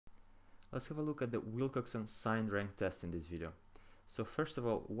Let's have a look at the Wilcoxon signed rank test in this video. So first of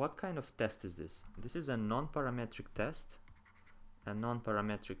all, what kind of test is this? This is a non-parametric test,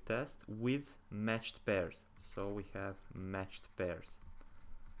 with matched pairs. So we have matched pairs.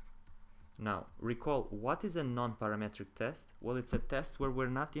 Now, recall, what is a non-parametric test? Well, it's a test where we're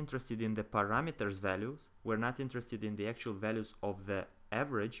not interested in the parameters values, we're not interested in the actual values of the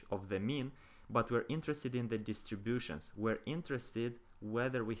average, of the mean, but we're interested in the distributions. We're interested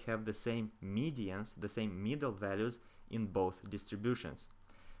whether we have the same medians, the same middle values in both distributions.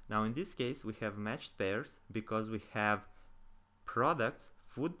 Now in this case we have matched pairs because we have products,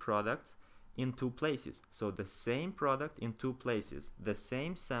 food products, in two places. So the same product in two places, the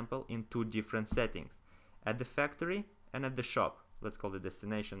same sample in two different settings, at the factory and at the shop. Let's call the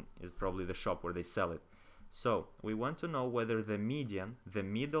destination is probably the shop where they sell it. So we want to know whether the median, the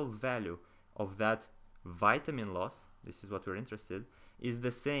middle value of that vitamin loss, this is what we're interested, is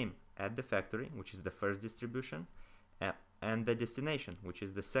the same at the factory, which is the first distribution, and the destination, which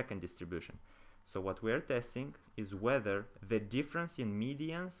is the second distribution. So what we're testing is whether the difference in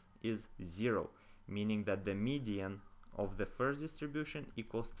medians is 0, meaning that the median of the first distribution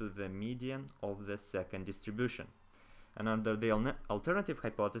equals to the median of the second distribution. And under the alternative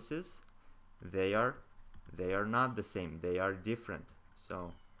hypothesis, they are not the same, they are different.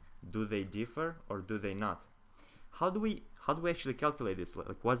 So do they differ or do they not? How do we actually calculate this?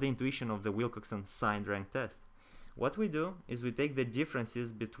 Like, what's the intuition of the Wilcoxon signed rank test? What we do is we take the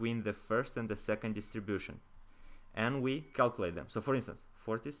differences between the first and the second distribution and we calculate them. So for instance,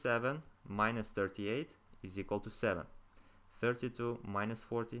 47 minus 38 is equal to 7. 32 minus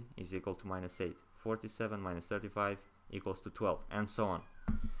 40 is equal to minus 8. 47 minus 35 equals to 12, and so on.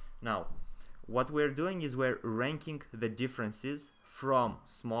 Now, what we're doing is we're ranking the differences from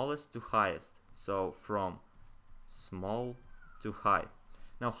smallest to highest. So from small to high.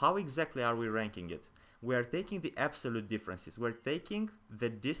 Now, how exactly are we ranking it? We are taking the absolute differences. We're taking the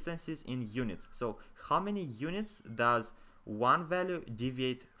distances in units. So how many units does one value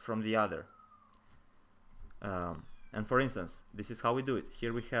deviate from the other? And for instance, this is how we do it.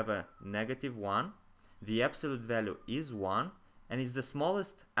 Here we have a -1. The absolute value is 1 and is the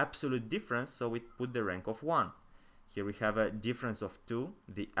smallest absolute difference, so we put the rank of 1. Here we have a difference of 2.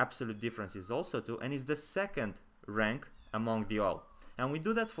 The absolute difference is also 2 and is the second rank among the all. And we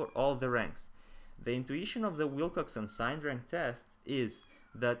do that for all the ranks. The intuition of the Wilcoxon signed rank test is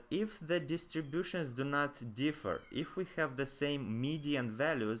that if the distributions do not differ, if we have the same median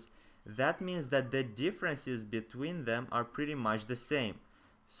values, that means that the differences between them are pretty much the same.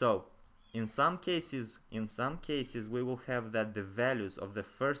 So in some cases we will have that the values of the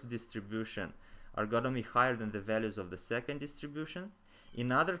first distribution are going to be higher than the values of the second distribution.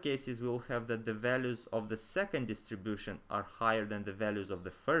 In other cases we will have that the values of the second distribution are higher than the values of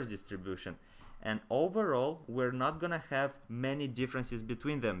the first distribution. And overall, we're not going to have many differences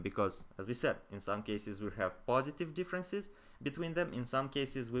between them because, as we said, in some cases we have positive differences between them. In some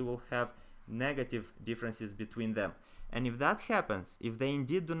cases we will have negative differences between them. And if that happens, if they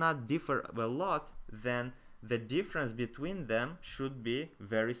indeed do not differ a lot, then the difference between them should be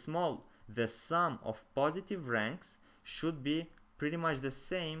very small. The sum of positive ranks should be pretty much the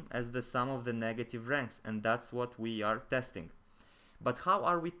same as the sum of the negative ranks, and that's what we are testing. But how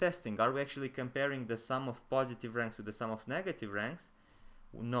are we testing? Are we actually comparing the sum of positive ranks with the sum of negative ranks?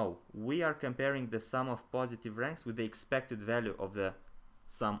 No, we are comparing the sum of positive ranks with the expected value of the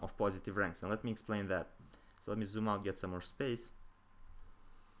sum of positive ranks. And let me explain that. So let me zoom out, get some more space.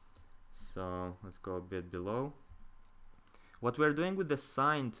 So let's go a bit below. What we're doing with the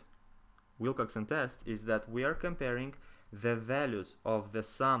signed Wilcoxon test is that we are comparing the values of the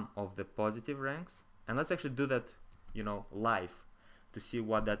sum of the positive ranks. And let's actually do that, live, to see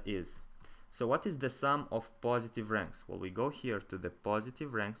what that is. So what is the sum of positive ranks? Well, we go here to the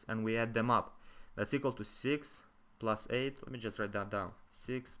positive ranks and we add them up. That's equal to 6 plus 8. Let me just write that down.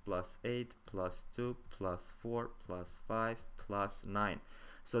 6 plus 8 plus 2 plus 4 plus 5 plus 9.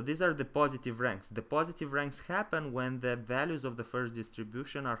 So these are the positive ranks. The positive ranks happen when the values of the first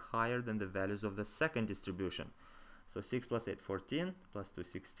distribution are higher than the values of the second distribution. So 6 plus 8, 14, plus 2,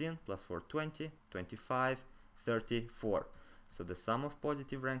 16, plus 4, 20, 25, 34. So the sum of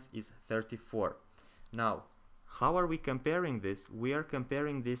positive ranks is 34. Now, how are we comparing this? We are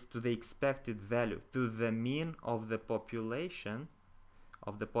comparing this to the expected value, to the mean of the population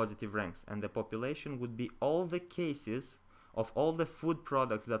of the positive ranks. And the population would be all the cases of all the food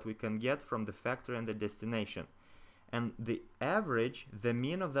products that we can get from the factory and the destination. And the average, the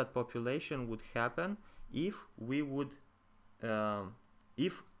mean of that population would happen if we would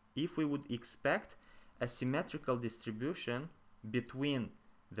expect a symmetrical distribution between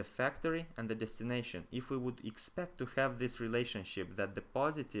the factory and the destination, if we would expect to have this relationship that the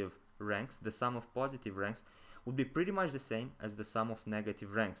positive ranks, the sum of positive ranks, would be pretty much the same as the sum of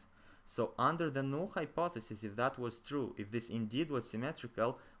negative ranks. So under the null hypothesis, if that was true, if this indeed was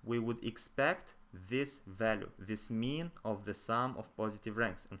symmetrical, we would expect this value, this mean of the sum of positive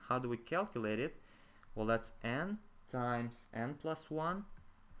ranks. And how do we calculate it? Well, that's n times n plus 1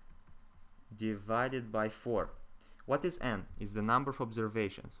 divided by 4. What is n? Is the number of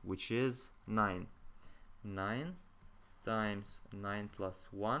observations, which is 9. 9 times 9 plus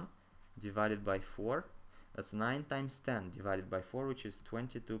 1 divided by 4. That's 9 times 10 divided by 4, which is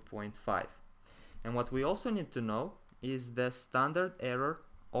 22.5. And what we also need to know is the standard error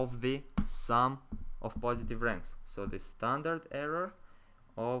of the sum of positive ranks. So the standard error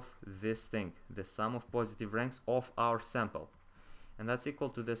of this thing, the sum of positive ranks of our sample. And that's equal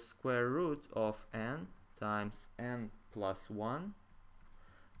to the square root of n times n plus 1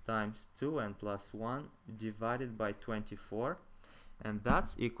 times 2n plus 1 divided by 24. And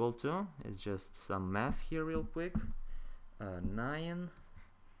that's equal to, it's just some math here real quick, 9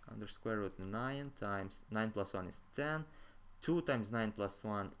 under square root 9 times 9 plus 1 is 10, 2 times 9 plus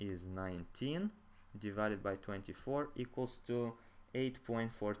 1 is 19, divided by 24 equals to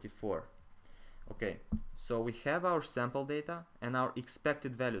 8.44. Okay, so we have our sample data and our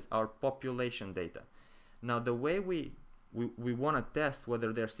expected values, our population data. Now the way we want to test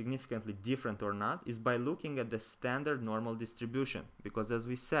whether they're significantly different or not is by looking at the standard normal distribution, because as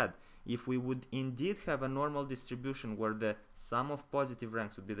we said, if we would indeed have a normal distribution where the sum of positive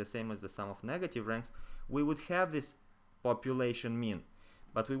ranks would be the same as the sum of negative ranks, we would have this population mean.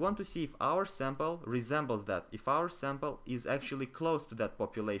 But we want to see if our sample resembles that, if our sample is actually close to that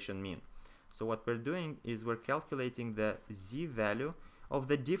population mean. So what we're doing is we're calculating the z-value of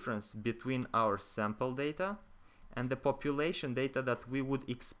the difference between our sample data and the population data that we would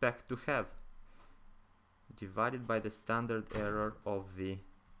expect to have, divided by the standard error of the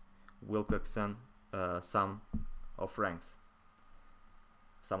Wilcoxon sum of ranks,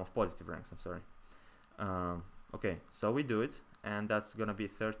 sum of positive ranks, I'm sorry. Okay, so we do it, and that's gonna be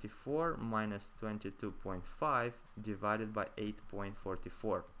 34 minus 22.5 divided by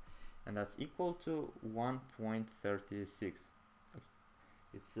 8.44, and that's equal to 1.36.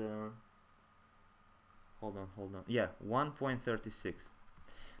 It's hold on, yeah, 1.36.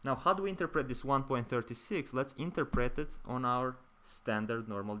 Now how do we interpret this 1.36? Let's interpret it on our standard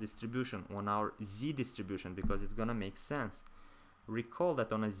normal distribution, on our z distribution, because it's gonna make sense. Recall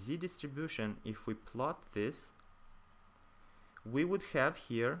that on a z distribution, if we plot this, we would have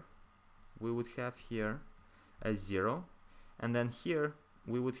here a 0, and then here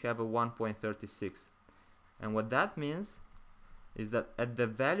we would have a 1.36. And what that means is that at the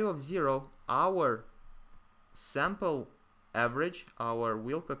value of 0, our sample average, our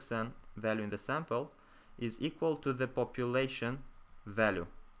Wilcoxon value in the sample, is equal to the population value,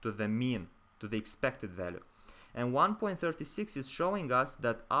 to the mean, to the expected value. And 1.36 is showing us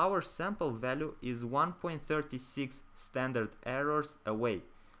that our sample value is 1.36 standard errors away.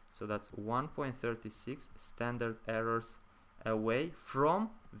 So that's 1.36 standard errors away from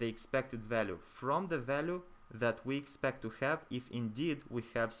the expected value, from the value that we expect to have if indeed we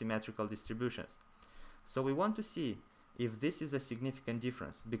have symmetrical distributions. So we want to see if this is a significant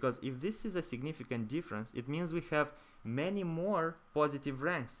difference, because if this is a significant difference, it means we have many more positive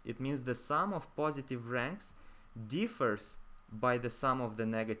ranks. It means the sum of positive ranks differs by the sum of the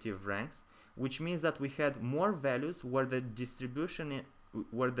negative ranks, which means that we had more values where the distribution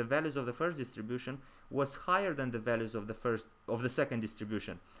where the values of the first distribution was higher than the values of the second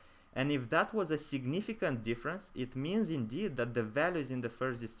distribution. And if that was a significant difference, it means indeed that the values in the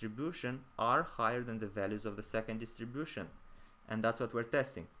first distribution are higher than the values of the second distribution. And that's what we're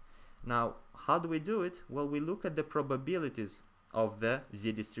testing. Now, how do we do it? Well, we look at the probabilities of the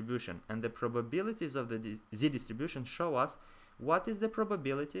z distribution, and the probabilities of the z distribution show us what is the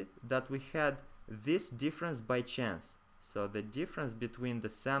probability that we had this difference by chance. So the difference between the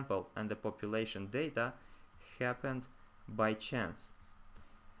sample and the population data happened by chance.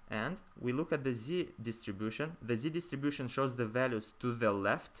 And we look at the z distribution. The z distribution shows the values to the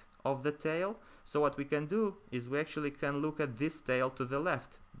left of the tail. So what we can do is we actually can look at this tail to the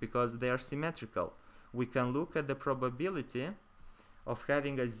left, because they are symmetrical. We can look at the probability of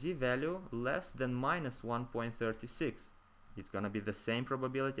having a z value less than minus 1.36. It's going to be the same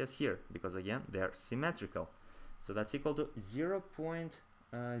probability as here, because again they are symmetrical. So that's equal to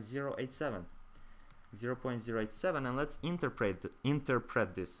 0.087. 0.087, and let's interpret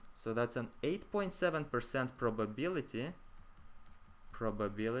this. So that's an 8.7% probability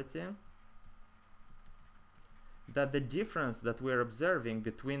that the difference that we're observing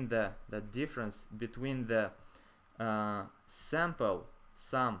between the sample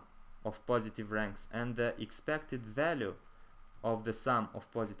sum of positive ranks and the expected value of the sum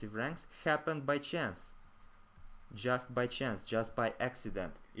of positive ranks happened by chance. Just by chance, just by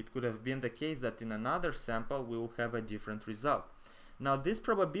accident. It could have been the case that in another sample we will have a different result. Now this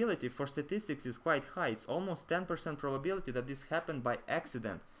probability for statistics is quite high. It's almost 10% probability that this happened by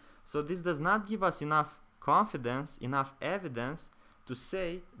accident. So this does not give us enough confidence, enough evidence to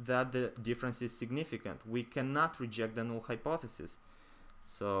say that the difference is significant. We cannot reject the null hypothesis.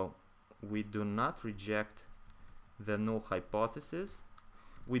 So we do not reject the null hypothesis.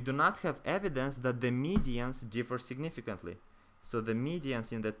 We do not have evidence that the medians differ significantly. So the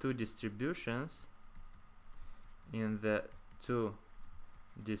medians in the two distributions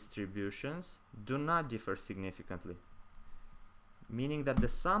do not differ significantly, meaning that the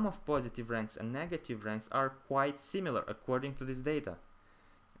sum of positive ranks and negative ranks are quite similar according to this data.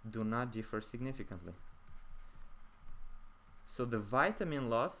 Do not differ significantly. So the vitamin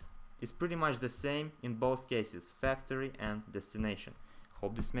loss is pretty much the same in both cases, factory and destination.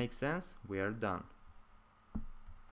 Hope this makes sense. We are done.